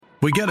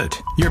We get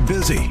it. You're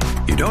busy.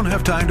 You don't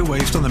have time to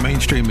waste on the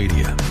mainstream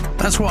media.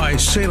 That's why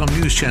Salem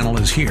News Channel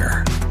is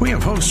here. We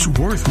have hosts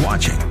worth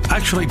watching,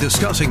 actually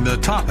discussing the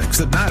topics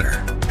that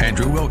matter.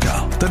 Andrew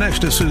Wilkow,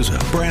 Dinesh D'Souza,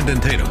 Brandon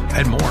Tatum,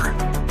 and more.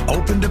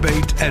 Open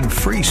debate and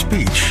free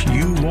speech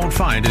you won't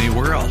find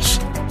anywhere else.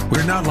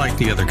 We're not like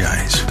the other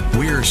guys.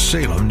 We're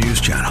Salem News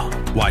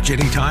Channel. Watch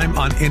anytime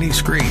on any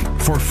screen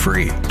for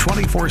free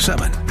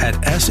 24/7 at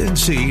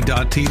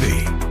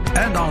snc.tv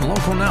and on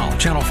Local Now,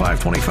 Channel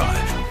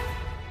 525.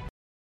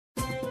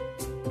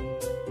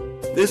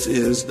 This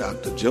is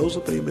Dr.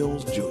 Joseph A.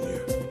 Mills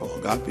Jr. of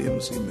Agape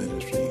Embassy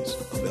Ministries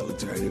of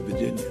Alexandria,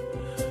 Virginia.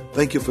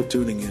 Thank you for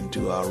tuning in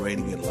to our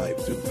Reigning in Life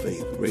Through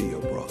Faith radio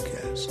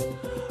broadcast.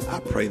 I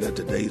pray that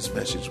today's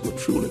message will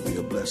truly be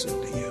a blessing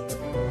to you.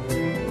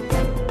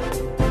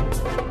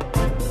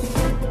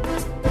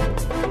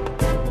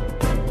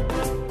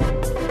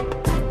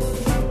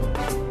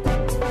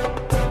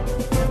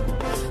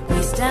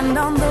 We stand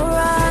on the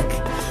rock,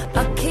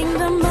 a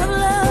kingdom of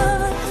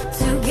love.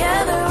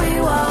 Together we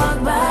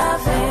walk by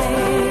faith.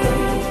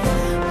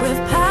 With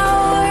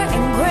power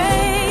and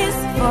grace,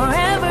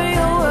 forever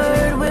your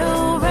word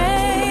will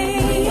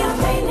reign. We are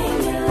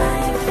reigning in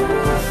life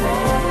through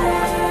faith.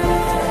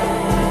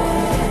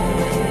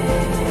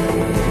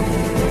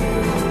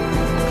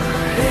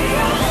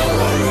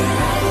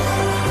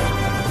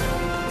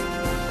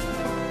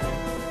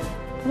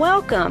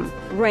 Welcome,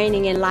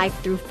 Reigning in Life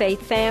Through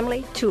Faith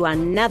family, to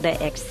another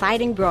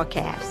exciting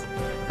broadcast.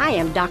 I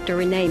am Dr.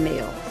 Renee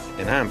Mills.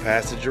 And I'm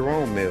Pastor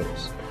Jerome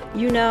Mills.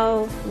 You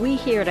know, we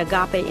here at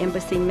Agape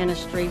Embassy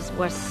Ministries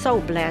were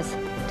so blessed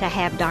to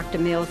have Dr.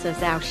 Mills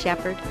as our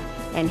shepherd,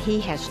 and he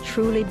has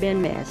truly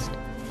been missed.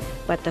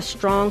 But the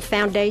strong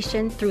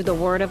foundation through the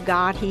Word of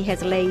God he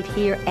has laid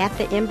here at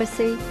the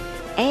embassy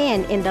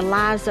and in the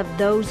lives of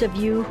those of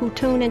you who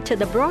tune into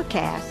the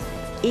broadcast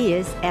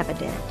is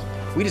evident.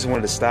 We just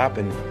wanted to stop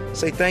and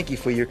say thank you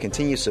for your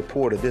continued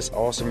support of this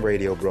awesome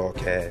radio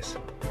broadcast.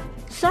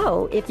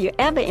 So, if you're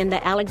ever in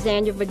the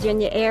Alexandria,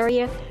 Virginia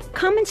area,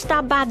 come and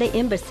stop by the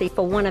embassy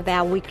for one of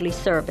our weekly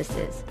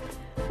services.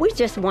 We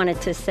just wanted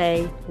to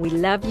say we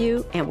love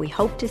you and we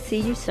hope to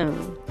see you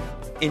soon.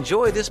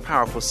 Enjoy this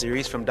powerful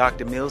series from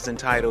Dr. Mills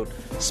entitled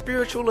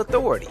Spiritual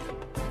Authority,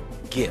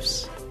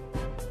 Gifts.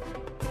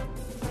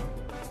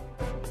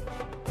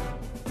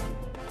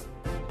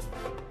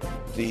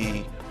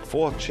 The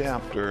fourth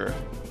chapter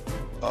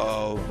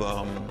of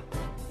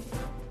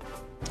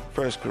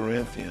 1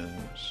 Corinthians.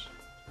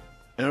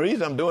 And the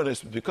reason I'm doing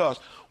this is because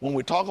when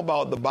we talk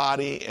about the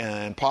body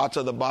and parts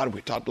of the body,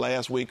 we talked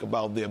last week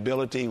about the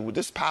ability.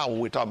 This power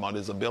we're talking about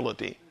is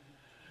ability.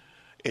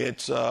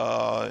 It's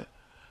dunamis,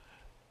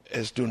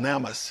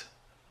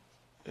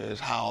 is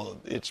how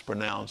it's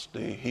pronounced,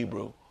 the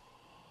Hebrew.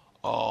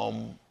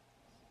 And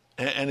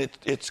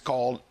it's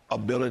called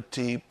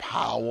ability,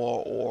 power,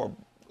 or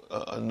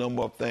a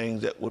number of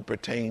things that would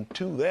pertain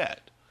to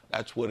that.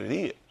 That's what it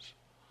is.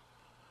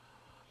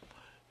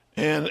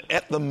 And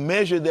at the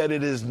measure that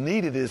it is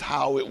needed is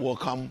how it will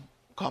come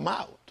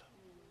out.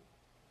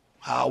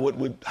 How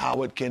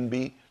it can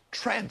be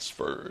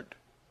transferred.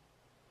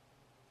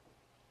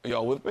 Are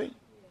y'all with me?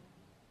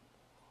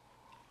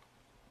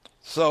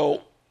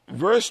 So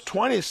verse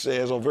 20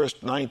 says, or verse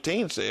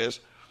 19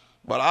 says,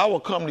 but I will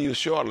come to you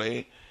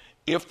shortly,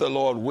 if the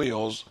Lord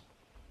wills,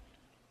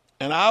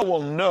 and I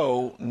will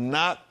know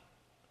not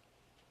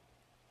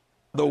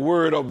the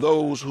word of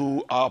those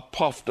who are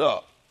puffed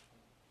up,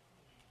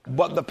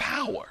 but the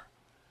power.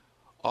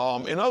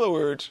 In other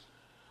words,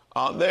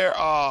 there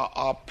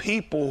are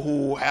people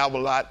who have a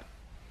lot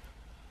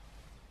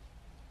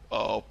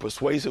of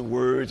persuasive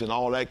words and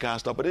all that kind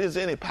of stuff, but is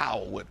any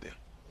power with them?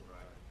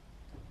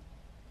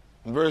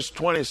 Verse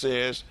 20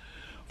 says,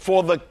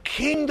 for the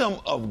kingdom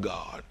of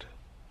God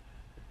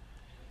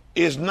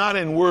is not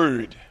in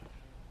word,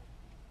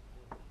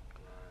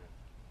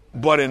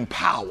 but in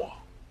power.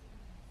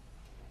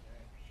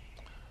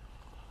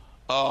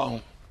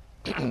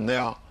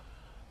 Now,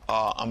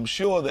 I'm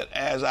sure that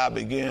as I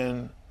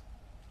begin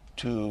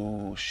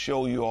to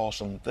show you all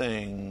some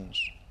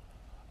things,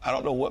 I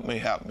don't know what may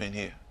happen in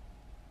here.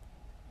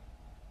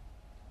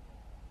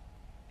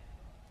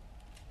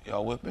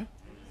 Y'all with me?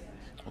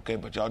 Okay,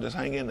 but y'all just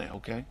hang in there,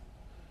 okay?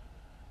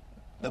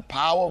 The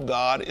power of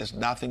God is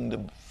nothing to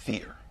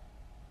fear.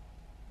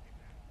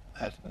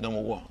 That's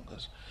number one.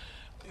 Because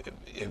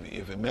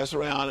if you mess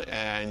around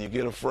and you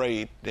get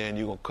afraid, then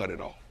you're going to cut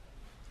it off.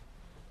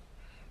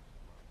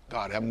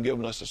 God haven't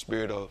given us the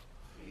spirit of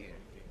fear,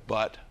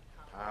 but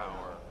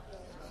power.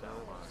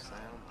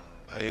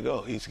 There you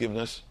go. He's given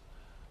us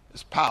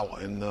this power.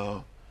 In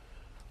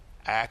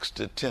Acts,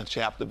 the 10th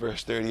chapter,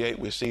 verse 38,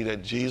 we see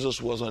that Jesus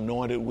was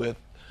anointed with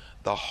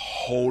the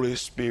Holy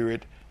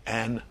Spirit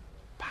and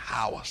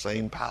power.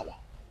 Same power.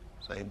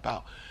 Same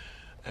power.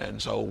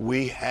 And so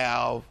we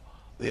have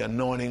the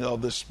anointing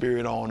of the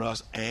Spirit on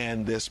us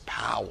and this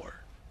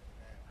power.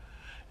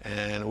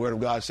 And the Word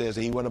of God says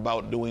he went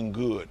about doing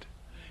good,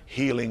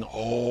 healing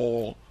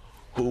all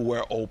who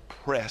were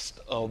oppressed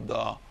of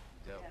the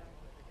devil.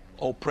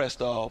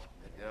 Oppressed of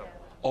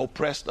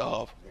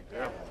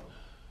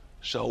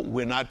So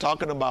we're not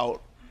talking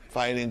about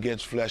fighting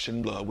against flesh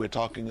and blood. We're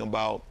talking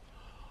about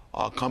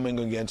coming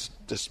against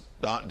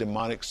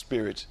demonic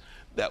spirits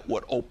that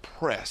would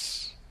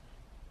oppress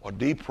or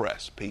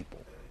depress people,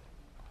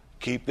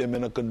 keep them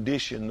in a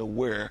condition to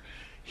where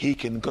he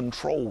can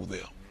control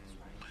them.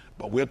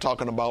 But we're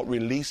talking about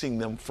releasing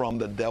them from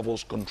the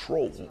devil's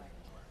control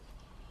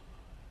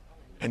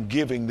and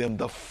giving them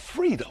the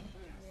freedom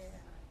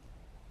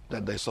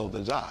that they so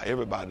desire.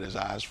 Everybody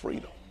desires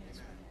freedom.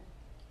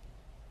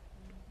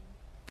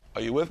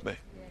 Are you with me?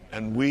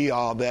 And we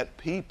are that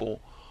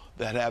people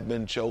that have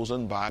been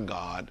chosen by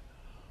God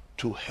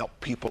to help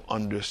people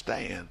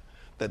understand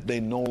that they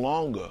no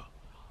longer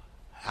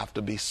have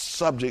to be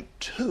subject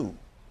to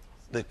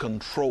the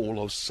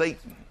control of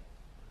Satan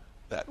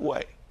that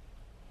way.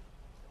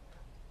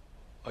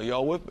 Are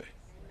y'all with me?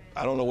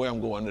 I don't know where I'm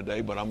going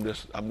today, but I'm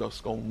just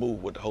going to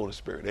move with the Holy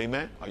Spirit.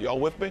 Amen? Are y'all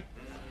with me?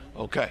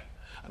 Okay.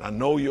 And I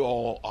know you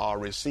all are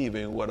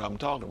receiving what I'm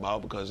talking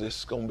about because this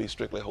is going to be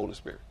strictly Holy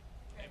Spirit.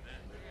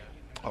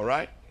 All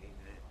right?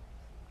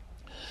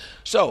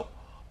 So,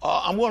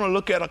 I'm going to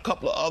look at a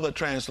couple of other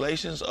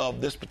translations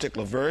of this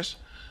particular verse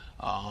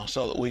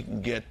so that we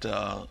can get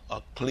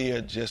a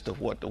clear gist of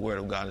what the Word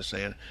of God is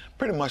saying.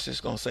 Pretty much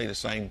it's going to say the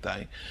same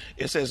thing.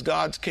 It says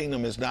God's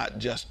kingdom is not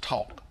just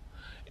talk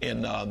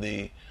in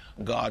the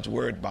God's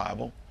Word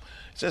Bible.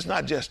 It says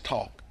not just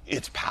talk,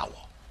 it's power.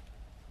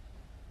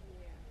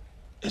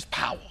 It's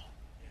power.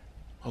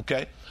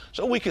 Okay?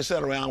 So we can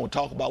sit around and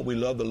talk about we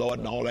love the Lord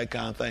and all that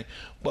kind of thing,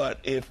 but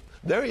if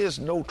there is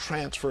no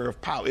transfer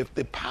of power, if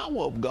the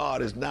power of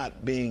God is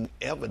not being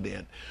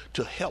evident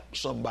to help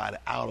somebody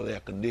out of their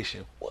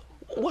condition,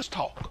 what's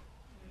talk?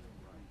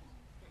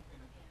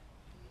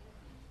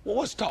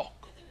 What's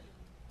talk?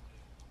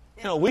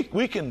 You know,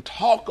 we can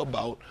talk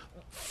about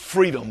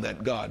freedom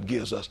that God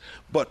gives us,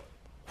 but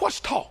what's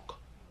talk?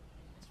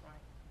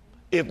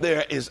 If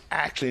there is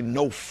actually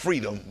no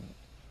freedom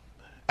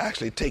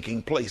actually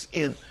taking place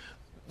in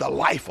the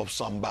life of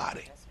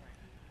somebody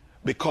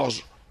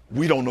because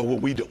we don't know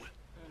what we're doing.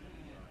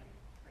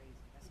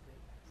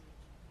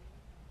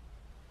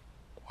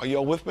 Are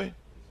y'all with me?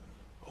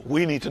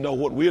 We need to know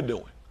what we're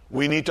doing.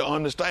 We need to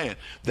understand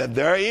that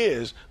there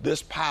is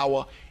this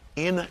power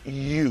in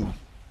you.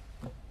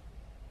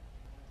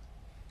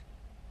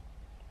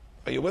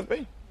 Are you with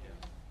me?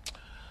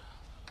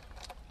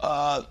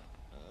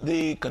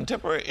 The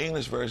contemporary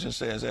English version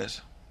says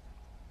this: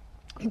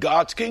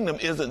 God's kingdom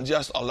isn't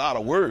just a lot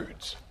of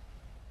words.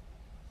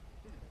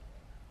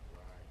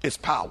 It's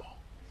power.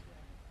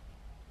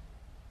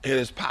 It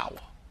is power.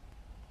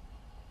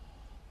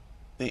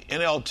 The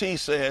NLT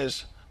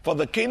says, for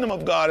the kingdom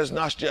of God is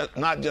not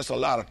just a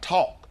lot of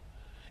talk.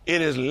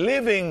 It is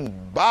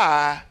living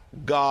by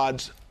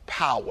God's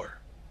power.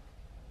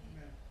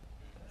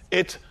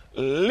 It's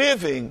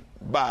living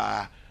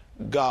by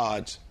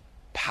God's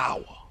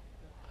power.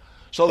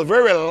 So the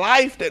very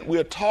life that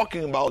we're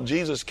talking about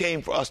Jesus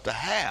came for us to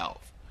have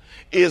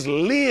is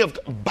lived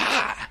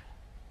by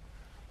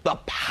the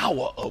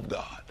power of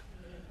God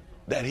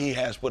that he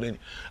has put in.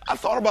 I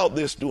thought about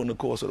this during the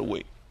course of the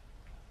week.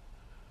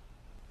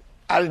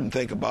 I didn't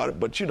think about it,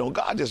 but,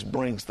 God just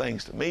brings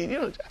things to me,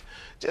 And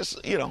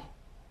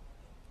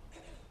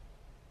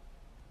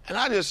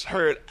I just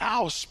heard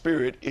our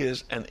spirit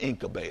is an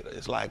incubator.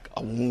 It's like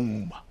a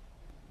womb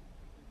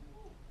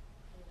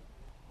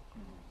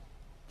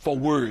for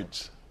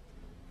words.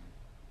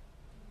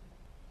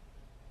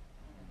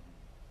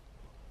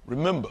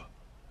 Remember,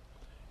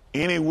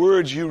 any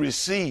words you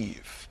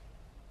receive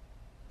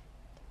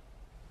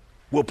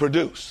will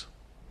produce.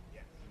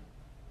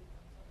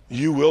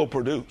 You will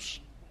produce.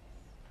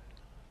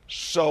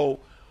 So,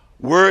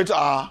 words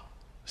are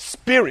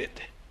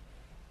spirit.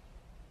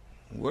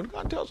 The Word of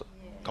God tells us.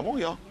 Come on,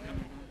 y'all.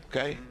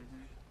 Okay?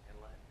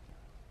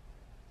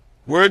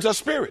 Words are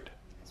spirit.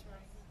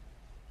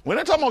 We're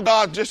not talking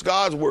about just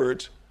God's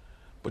words,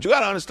 but you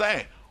got to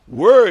understand,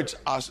 words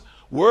are,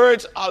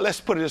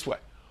 let's put it this way,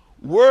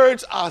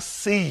 words are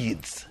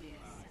seeds.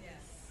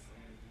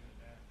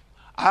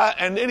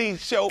 And then he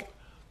showed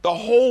the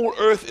whole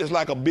earth is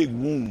like a big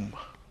womb.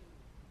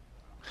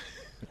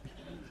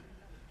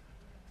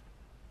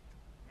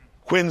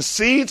 When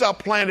seeds are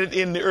planted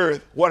in the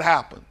earth, what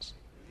happens?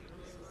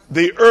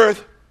 The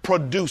earth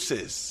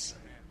produces.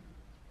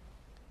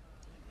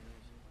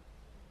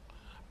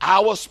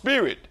 Our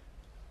spirit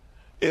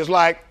is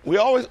like, we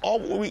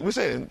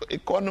say,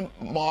 according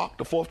to Mark,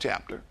 the 4th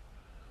chapter,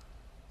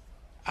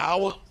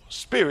 our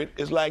spirit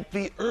is like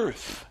the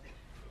earth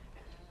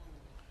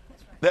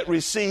that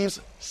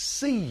receives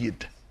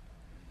seed.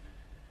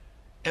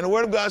 And the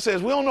Word of God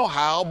says, we don't know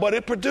how, but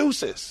it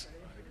produces.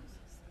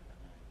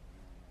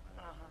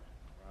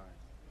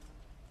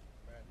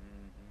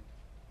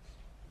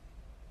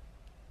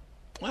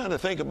 I had to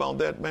think about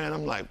that, man.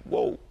 I'm like,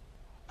 whoa,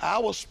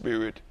 our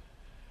spirit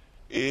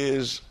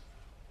is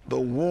the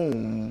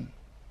womb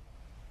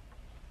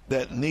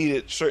that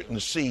needed certain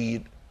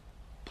seed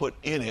put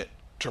in it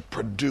to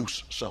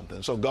produce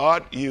something. So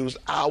God used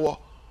our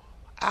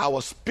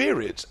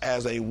spirits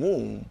as a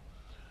womb,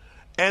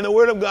 And the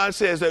Word of God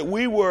says that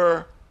we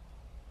were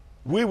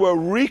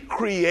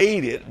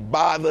recreated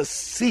by the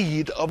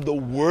seed of the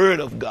Word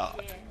of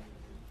God.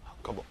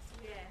 Come on.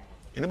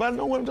 Anybody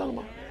know what I'm talking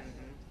about?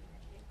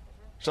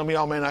 Some of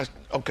y'all may not.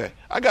 Okay,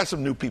 I got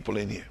some new people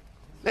in here.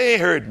 They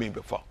ain't heard me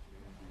before.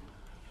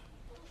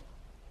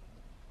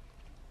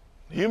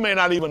 You may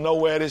not even know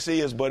where this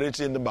is, but it's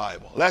in the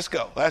Bible. Let's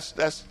go. Let's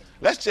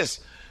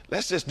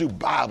just do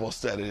Bible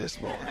study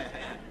this morning.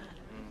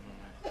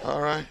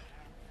 All right.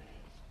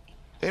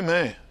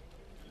 Amen.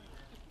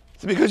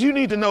 It's because you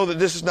need to know that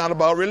this is not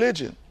about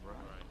religion.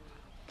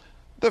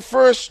 The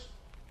first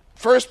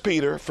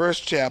Peter,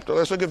 first chapter,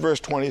 let's look at verse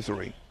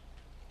 23.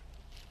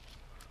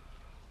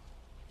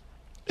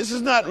 This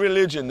is not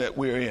religion that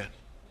we're in.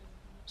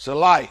 It's a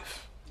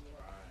life.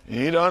 You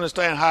need to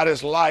understand how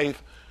this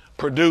life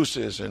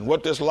produces and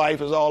what this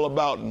life is all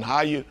about and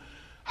how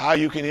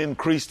you can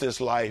increase this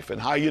life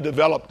and how you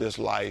develop this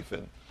life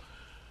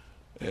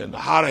and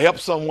how to help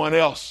someone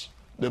else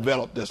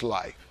develop this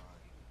life.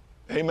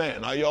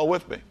 Amen. Are y'all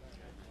with me?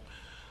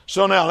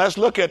 So now let's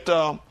look at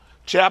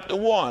chapter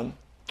 1.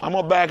 I'm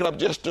going to back it up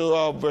just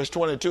to verse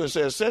 22. It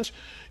says, since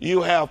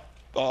you have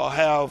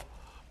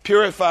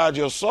purified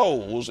your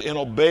souls in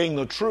obeying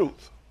the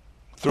truth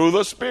through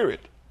the Spirit,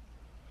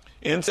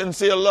 in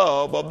sincere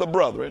love of the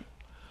brethren,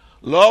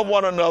 love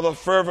one another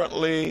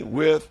fervently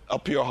with a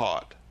pure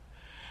heart,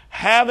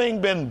 having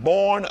been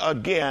born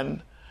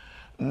again,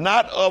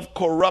 not of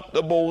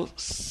corruptible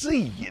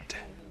seed.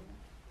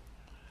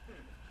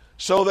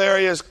 So there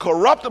is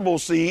corruptible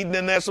seed, and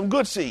then there's some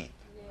good seed.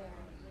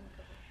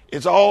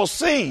 It's all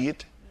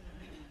seed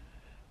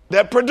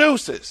that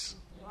produces.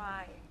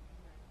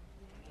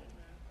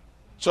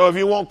 So if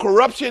you want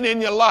corruption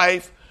in your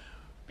life,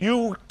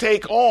 you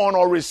take on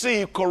or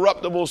receive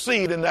corruptible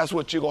seed, and that's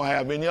what you're going to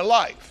have in your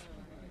life.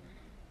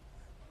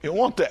 You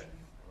want that.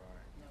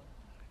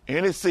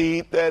 Any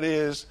seed that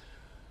is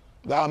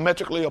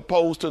diametrically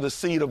opposed to the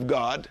seed of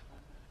God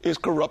is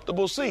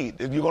corruptible seed.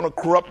 If you're going to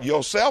corrupt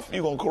yourself,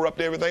 you're going to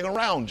corrupt everything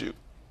around you.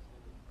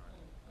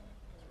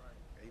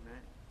 Amen.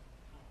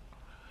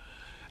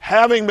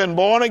 Having been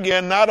born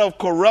again, not of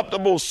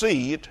corruptible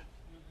seed,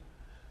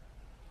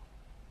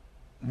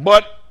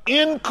 but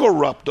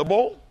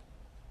incorruptible.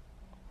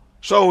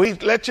 So he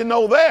lets you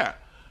know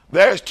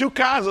there's two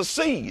kinds of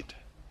seed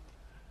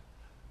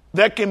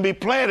that can be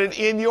planted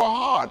in your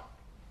heart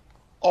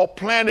or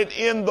planted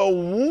in the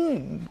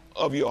womb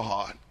of your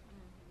heart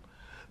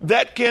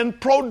that can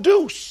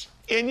produce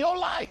in your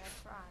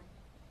life.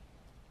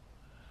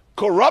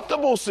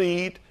 Corruptible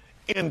seed,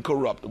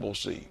 incorruptible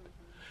seed.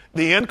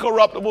 The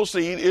incorruptible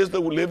seed is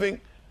the living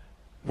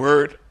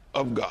Word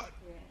of God.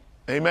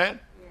 Amen?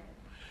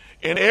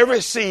 And every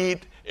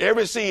seed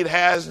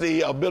has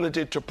the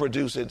ability to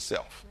produce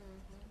itself.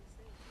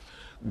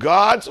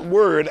 God's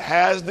Word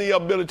has the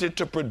ability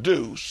to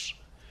produce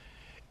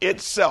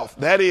itself.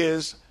 That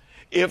is,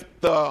 if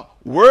the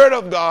Word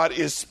of God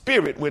is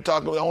spirit, we're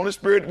talking about the Holy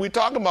Spirit we're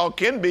talking about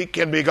can be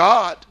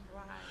God.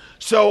 Right.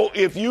 So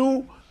if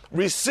you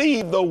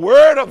receive the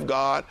Word of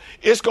God,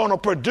 it's going to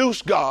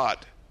produce God.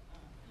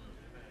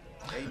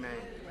 Amen.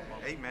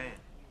 Amen.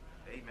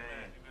 Amen.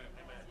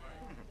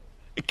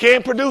 It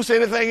can't produce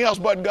anything else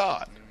but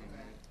God.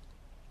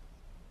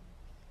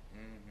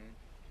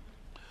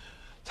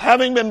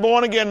 Having been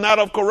born again, not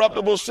of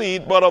corruptible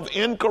seed, but of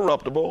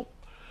incorruptible,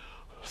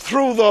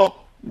 through the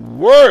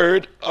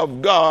Word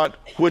of God,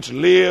 which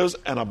lives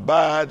and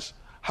abides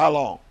how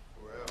long?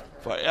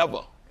 Forever.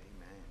 Amen.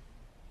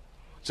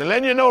 So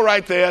letting you know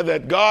right there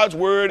that God's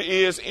Word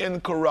is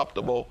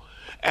incorruptible,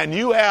 and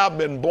you have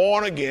been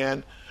born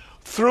again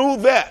through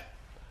that.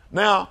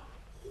 Now,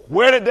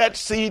 where did that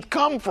seed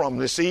come from?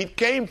 The seed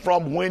came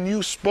from when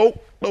you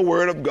spoke the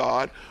Word of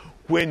God,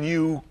 when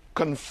you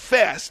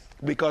confessed,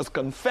 because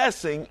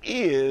confessing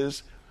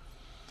is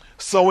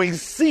sowing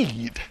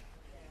seed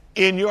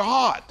in your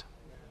heart.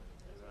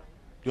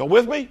 You're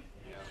with me?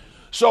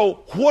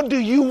 So what do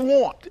you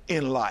want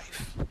in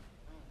life?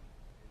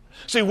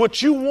 See,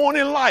 what you want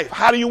in life,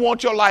 how do you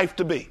want your life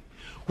to be?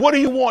 What do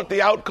you want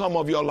the outcome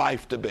of your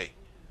life to be?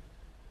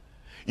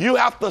 You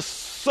have to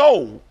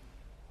sow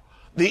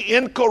the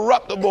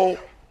incorruptible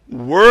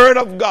Word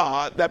of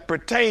God that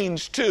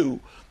pertains to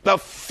the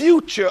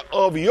future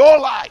of your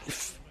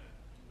life.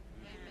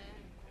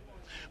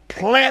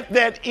 Plant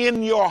that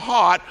in your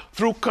heart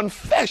through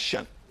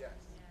confession,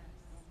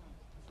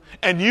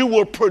 and you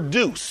will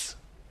produce.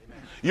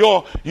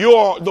 The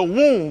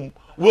womb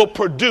will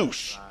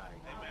produce.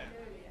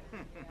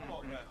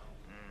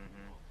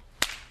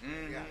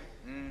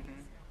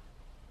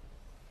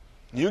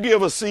 You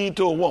give a seed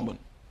to a woman,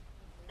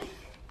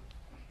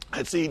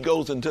 that seed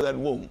goes into that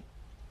womb,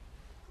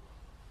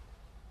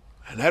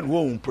 and that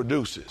womb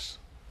produces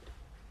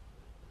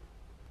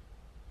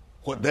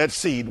what that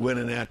seed went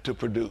in there to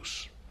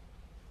produce.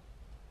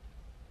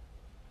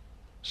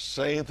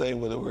 Same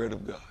thing with the Word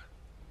of God.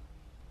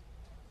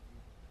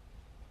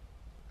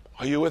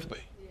 Are you with me?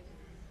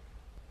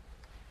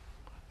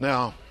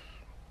 Now,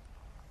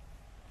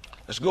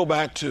 let's go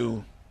back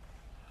to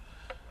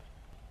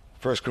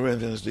 1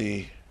 Corinthians,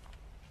 the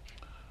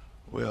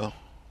Well,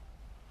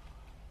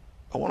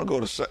 I want to go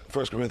to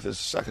 1 Corinthians,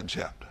 2nd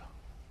chapter.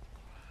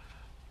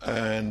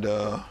 And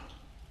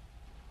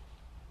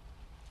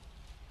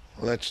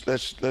let's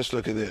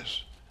look at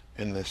this.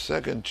 In the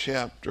 2nd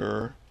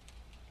chapter,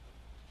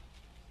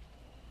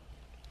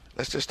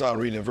 let's just start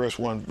reading in verse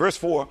 1. Verse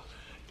 4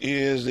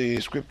 is the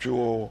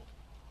scriptural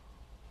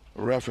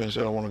reference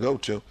that I want to go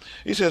to.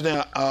 He says,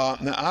 now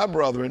I,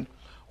 brethren,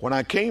 when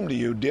I came to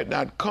you, did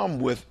not come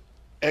with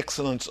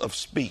excellence of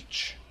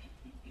speech.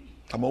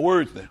 Come on,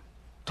 words now.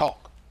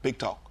 Talk, big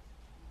talk.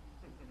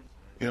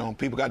 You know,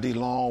 people got these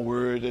long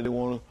words that they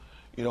want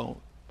to,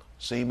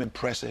 seem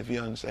impressive,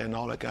 you understand,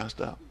 all that kind of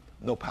stuff.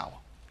 No power.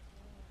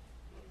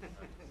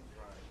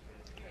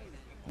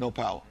 No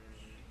power.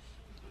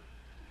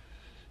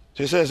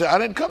 He says, I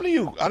didn't come to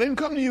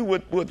you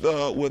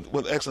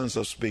with excellence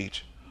of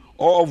speech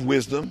or of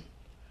wisdom,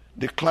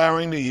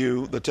 declaring to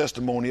you the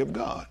testimony of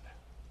God.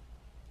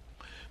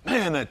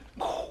 Man,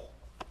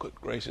 good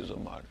gracious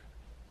almighty.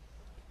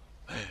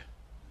 Man.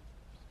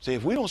 See,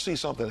 if we don't see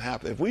something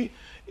happen, if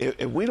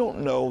we don't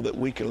know that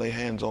we can lay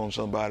hands on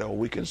somebody or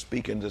we can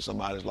speak into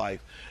somebody's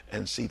life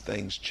and see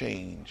things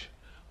change,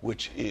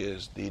 which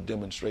is the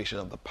demonstration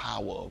of the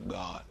power of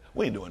God,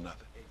 we ain't doing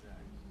nothing.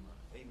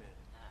 Amen.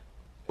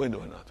 We ain't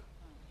doing nothing.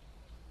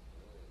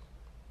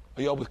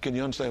 Can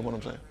you understand what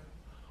I'm saying?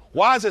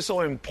 Why is it so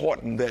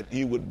important that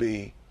you would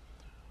be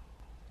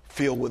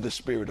filled with the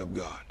Spirit of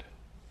God?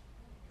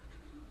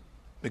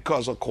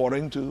 Because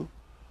according to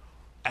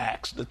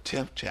Acts, the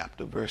 10th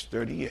chapter, verse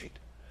 38,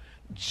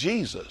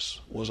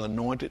 Jesus was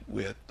anointed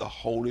with the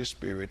Holy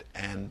Spirit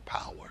and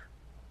power.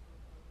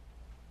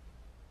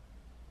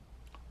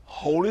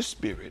 Holy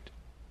Spirit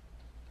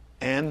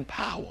and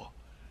power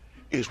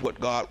is what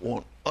God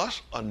wants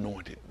us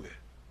anointed with.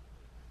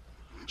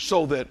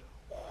 So that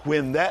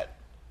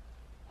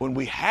when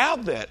we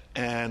have that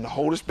and the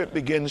Holy Spirit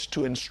begins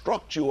to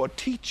instruct you or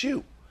teach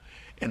you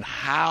in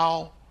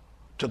how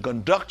to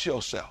conduct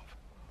yourself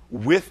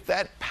with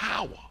that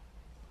power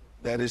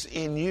that is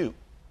in you,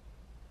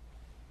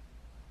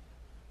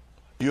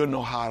 you'll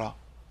know how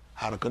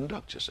to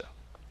conduct yourself.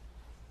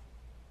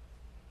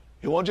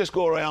 You won't just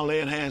go around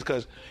laying hands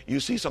because you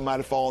see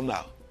somebody falling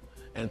out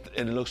and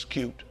it looks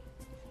cute,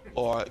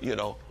 or you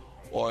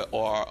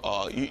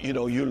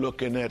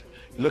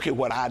look at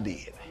what I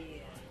did.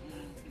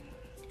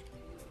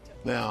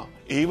 Now,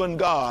 even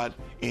God,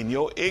 in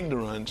your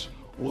ignorance,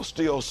 will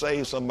still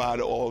save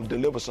somebody or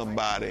deliver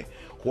somebody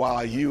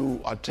while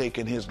you are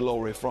taking his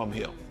glory from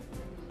him.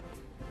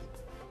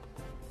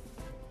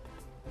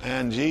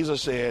 And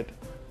Jesus said,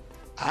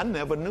 I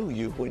never knew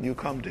you when you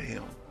come to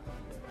him.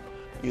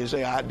 You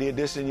say, I did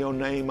this in your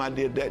name, I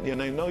did that in your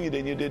name. No, you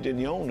didn't. You did it in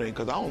your own name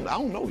because I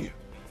don't know you.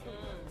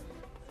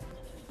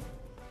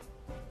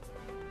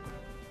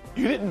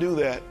 You didn't do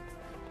that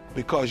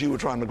because you were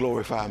trying to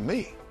glorify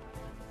me.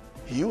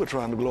 You were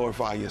trying to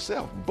glorify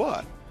yourself.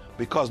 But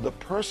because the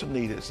person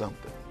needed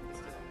something,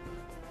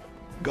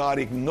 God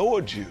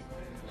ignored you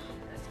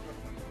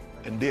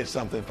and did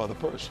something for the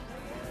person.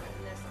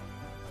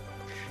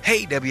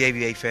 Hey,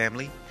 WAVA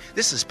family.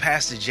 This is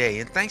Pastor Jay,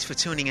 and thanks for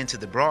tuning into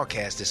the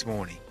broadcast this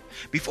morning.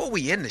 Before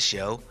we end the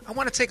show, I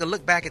want to take a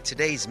look back at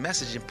today's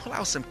message and pull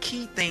out some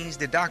key things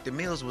that Dr.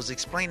 Mills was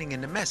explaining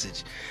in the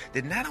message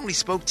that not only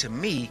spoke to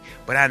me,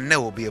 but I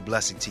know will be a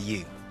blessing to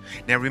you.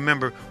 Now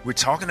remember, we're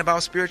talking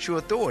about spiritual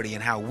authority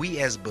and how we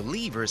as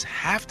believers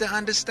have to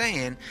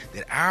understand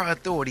that our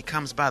authority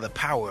comes by the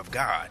power of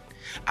God.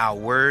 Our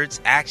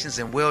words, actions,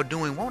 and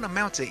well-doing won't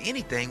amount to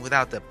anything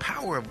without the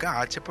power of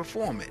God to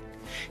perform it.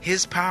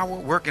 His power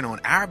working on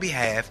our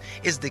behalf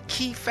is the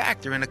key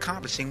factor in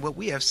accomplishing what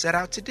we have set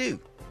out to do.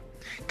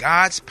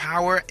 God's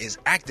power is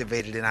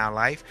activated in our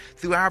life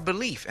through our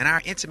belief and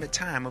our intimate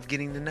time of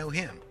getting to know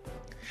Him.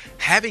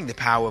 Having the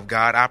power of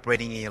God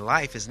operating in your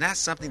life is not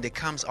something that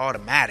comes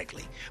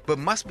automatically, but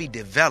must be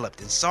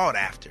developed and sought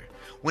after.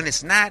 When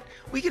it's not,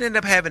 we can end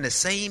up having the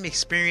same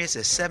experience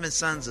as 7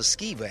 sons of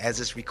Sceva as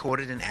it's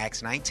recorded in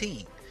Acts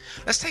 19.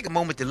 Let's take a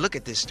moment to look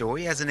at this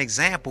story as an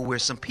example where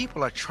some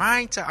people are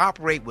trying to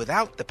operate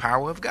without the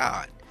power of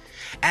God.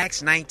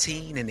 Acts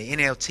 19 in the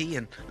NLT,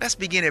 and let's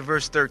begin at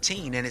verse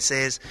 13, and it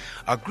says,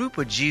 a group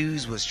of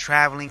Jews was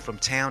traveling from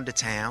town to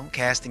town,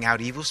 casting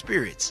out evil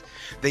spirits.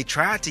 They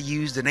tried to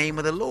use the name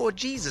of the Lord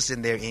Jesus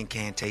in their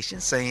incantation,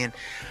 saying,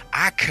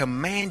 I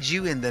command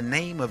you in the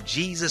name of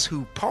Jesus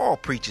who Paul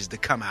preaches to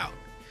come out.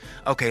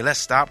 Okay, let's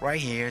stop right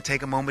here and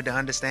take a moment to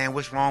understand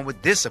what's wrong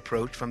with this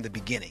approach from the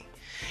beginning.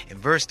 In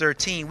verse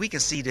 13, we can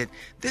see that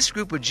this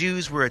group of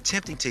Jews were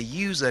attempting to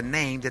use a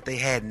name that they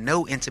had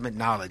no intimate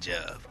knowledge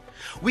of.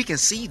 We can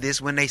see this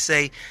when they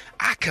say,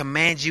 I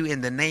command you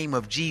in the name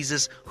of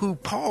Jesus who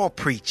Paul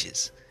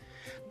preaches.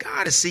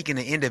 God is seeking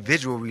an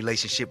individual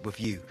relationship with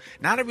you,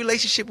 not a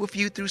relationship with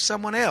you through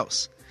someone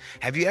else.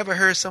 Have you ever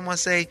heard someone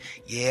say,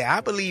 yeah,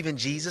 I believe in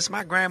Jesus.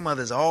 My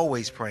grandmother's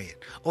always praying.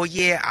 Or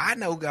yeah, I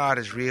know God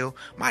is real.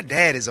 My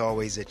dad is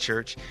always at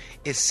church.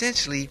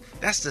 Essentially,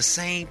 that's the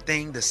same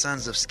thing the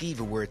sons of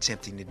Sceva were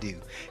attempting to do,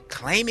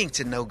 claiming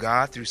to know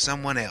God through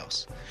someone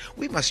else.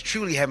 We must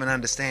truly have an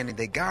understanding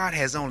that God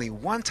has only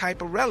one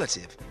type of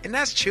relative, and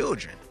that's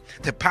children.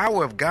 The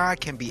power of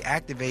God can be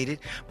activated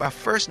by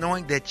first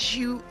knowing that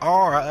you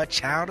are a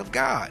child of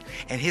God,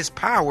 and His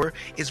power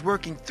is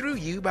working through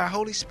you by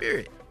Holy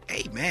Spirit.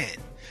 Amen.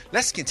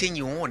 Let's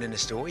continue on in the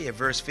story at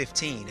verse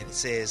 15, and it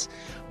says,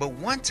 "But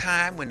one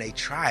time when they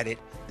tried it,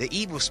 the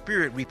evil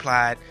spirit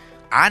replied,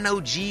 'I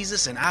know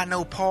Jesus and I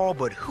know Paul,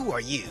 but who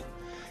are you?'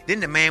 Then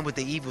the man with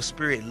the evil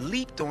spirit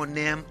leaped on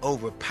them,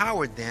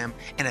 overpowered them,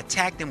 and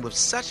attacked them with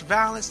such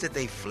violence that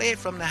they fled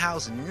from the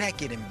house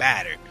naked and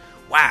battered."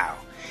 Wow.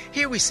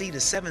 Here we see the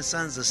 7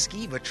 sons of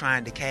Sceva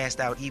trying to cast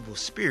out evil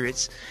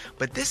spirits,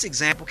 but this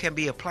example can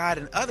be applied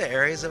in other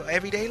areas of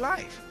everyday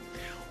life.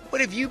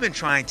 What have you been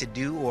trying to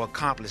do or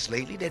accomplish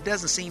lately that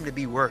doesn't seem to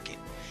be working?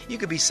 You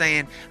could be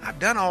saying, I've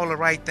done all the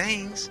right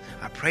things.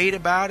 I prayed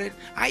about it.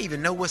 I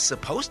even know what's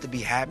supposed to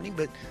be happening,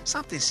 but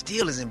something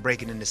still isn't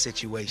breaking in the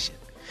situation.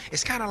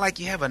 It's kind of like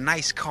you have a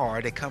nice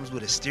car that comes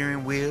with a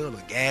steering wheel,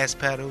 a gas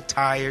pedal,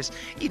 tires,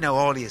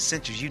 all the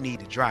essentials you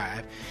need to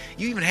drive.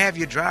 You even have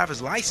your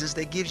driver's license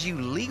that gives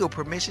you legal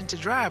permission to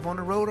drive on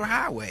the road or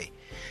highway.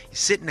 You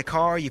sit in the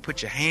car, you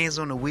put your hands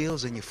on the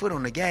wheels and your foot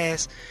on the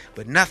gas,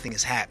 but nothing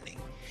is happening.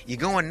 You're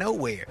going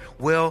nowhere.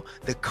 Well,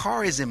 the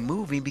car isn't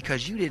moving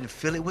because you didn't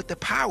fill it with the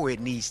power it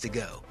needs to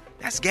go.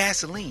 That's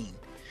gasoline.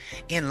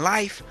 In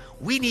life,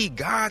 we need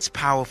God's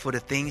power for the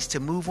things to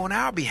move on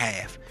our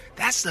behalf.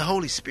 That's the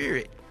Holy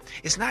Spirit.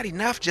 It's not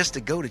enough just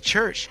to go to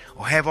church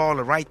or have all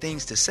the right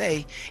things to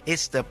say.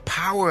 It's the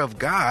power of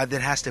God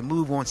that has to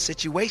move on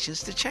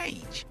situations to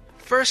change.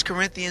 1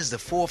 Corinthians, the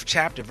 4th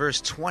chapter, verse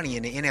 20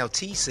 in the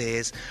NLT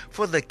says,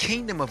 "For the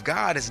kingdom of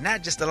God is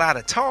not just a lot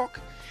of talk.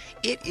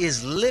 It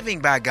is living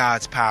by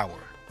God's power."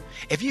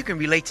 If you can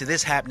relate to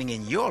this happening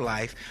in your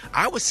life,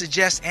 I would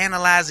suggest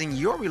analyzing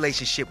your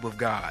relationship with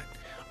God.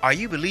 Are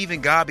you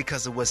believing God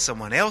because of what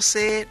someone else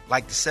said,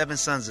 like the 7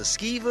 sons of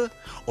Sceva,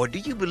 or do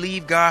you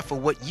believe God for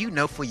what you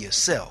know for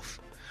yourself?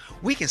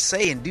 We can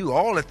say and do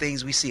all the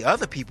things we see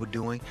other people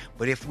doing,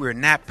 but if we're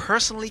not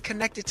personally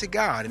connected to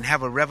God and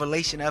have a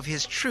revelation of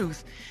His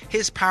truth,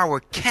 His power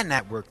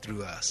cannot work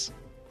through us.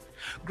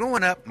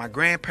 Growing up, my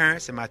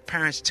grandparents and my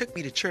parents took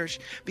me to church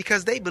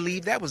because they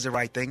believed that was the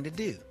right thing to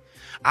do.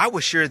 I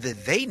was sure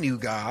that they knew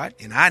God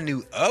and I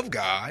knew of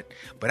God,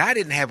 but I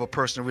didn't have a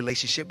personal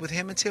relationship with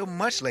Him until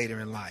much later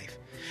in life.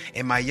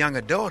 In my young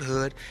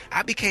adulthood,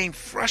 I became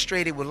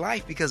frustrated with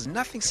life because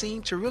nothing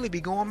seemed to really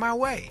be going my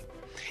way.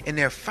 And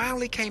there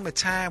finally came a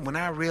time when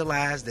I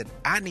realized that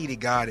I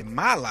needed God in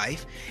my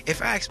life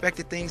if I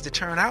expected things to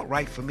turn out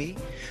right for me.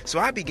 So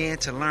I began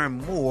to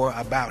learn more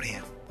about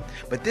Him.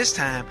 But this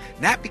time,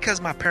 not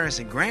because my parents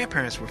and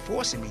grandparents were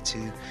forcing me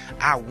to,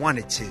 I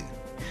wanted to.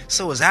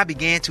 So as I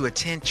began to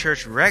attend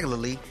church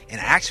regularly and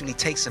actually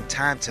take some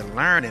time to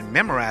learn and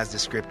memorize the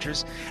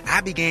scriptures,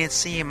 I began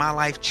seeing my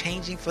life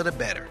changing for the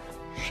better.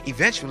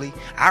 Eventually,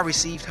 I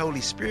received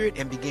Holy Spirit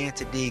and began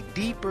to dig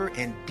deeper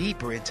and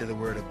deeper into the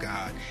Word of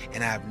God,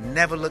 and I've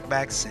never looked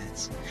back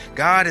since.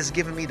 God has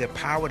given me the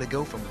power to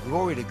go from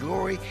glory to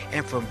glory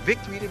and from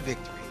victory to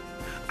victory.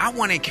 I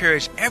want to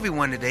encourage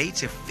everyone today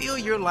to fill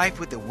your life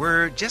with the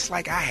Word just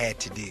like I had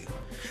to do.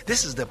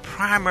 This is the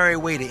primary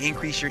way to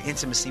increase your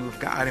intimacy with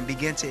God and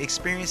begin to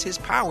experience His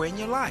power in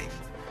your life.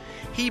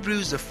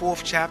 Hebrews, the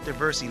 4th chapter,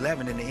 verse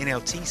 11 in the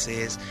NLT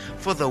says,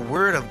 "For the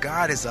Word of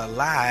God is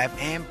alive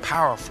and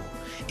powerful.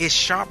 It's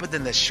sharper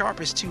than the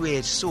sharpest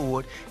two-edged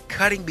sword,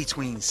 cutting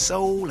between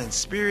soul and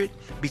spirit,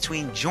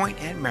 between joint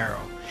and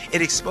marrow.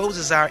 It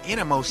exposes our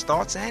innermost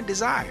thoughts and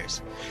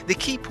desires." The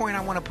key point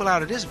I want to pull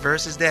out of this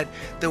verse is that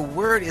the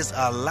Word is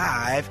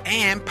alive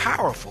and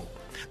powerful.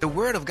 The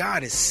Word of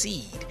God is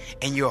seed,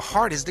 and your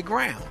heart is the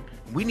ground.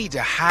 We need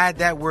to hide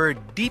that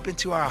Word deep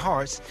into our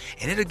hearts,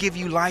 and it'll give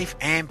you life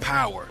and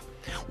power.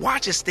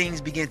 Watch as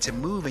things begin to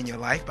move in your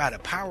life by the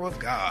power of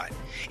God.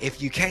 If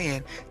you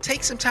can,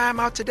 take some time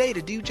out today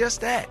to do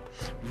just that.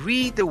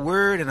 Read the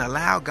Word and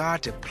allow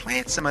God to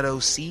plant some of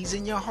those seeds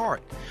in your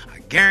heart. I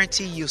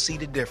guarantee you'll see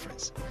the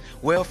difference.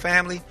 Well,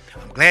 family,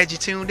 I'm glad you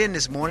tuned in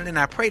this morning, and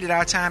I pray that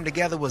our time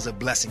together was a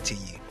blessing to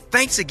you.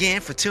 Thanks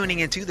again for tuning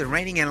into the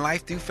Reigning in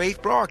Life Through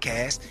Faith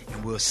broadcast,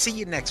 and we'll see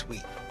you next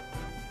week.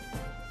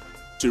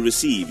 To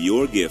receive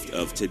your gift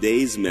of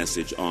today's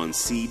message on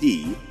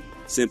CD,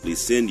 simply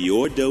send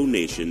your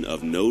donation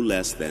of no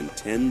less than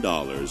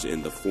 $10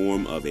 in the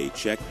form of a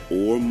check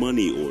or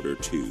money order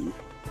to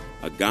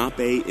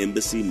Agape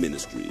Embassy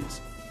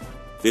Ministries,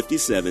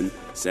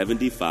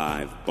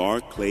 5775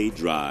 Barclay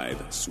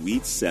Drive,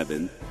 Suite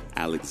 7,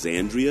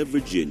 Alexandria,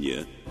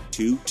 Virginia,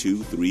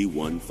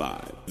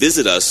 22315.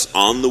 Visit us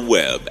on the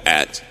web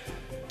at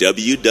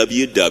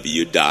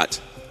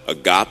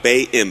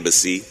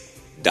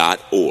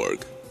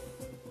www.agapeembassy.org.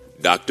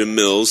 Dr.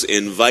 Mills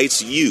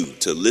invites you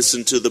to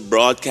listen to the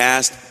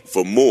broadcast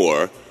for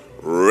more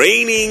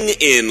reigning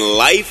in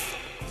life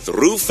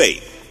through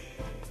faith.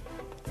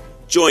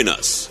 Join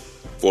us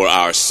for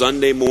our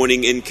Sunday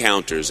morning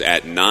encounters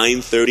at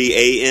 9:30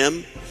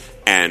 a.m.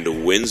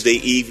 and Wednesday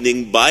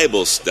evening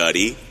Bible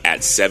study at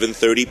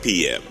 7:30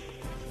 p.m.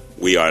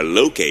 We are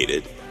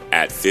located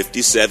at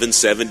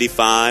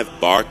 5775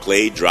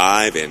 Barclay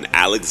Drive in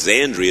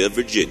Alexandria,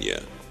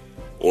 Virginia.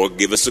 Or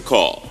give us a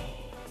call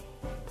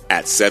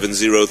at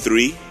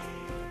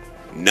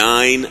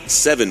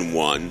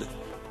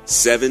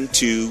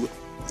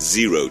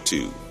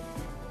 703-971-7202.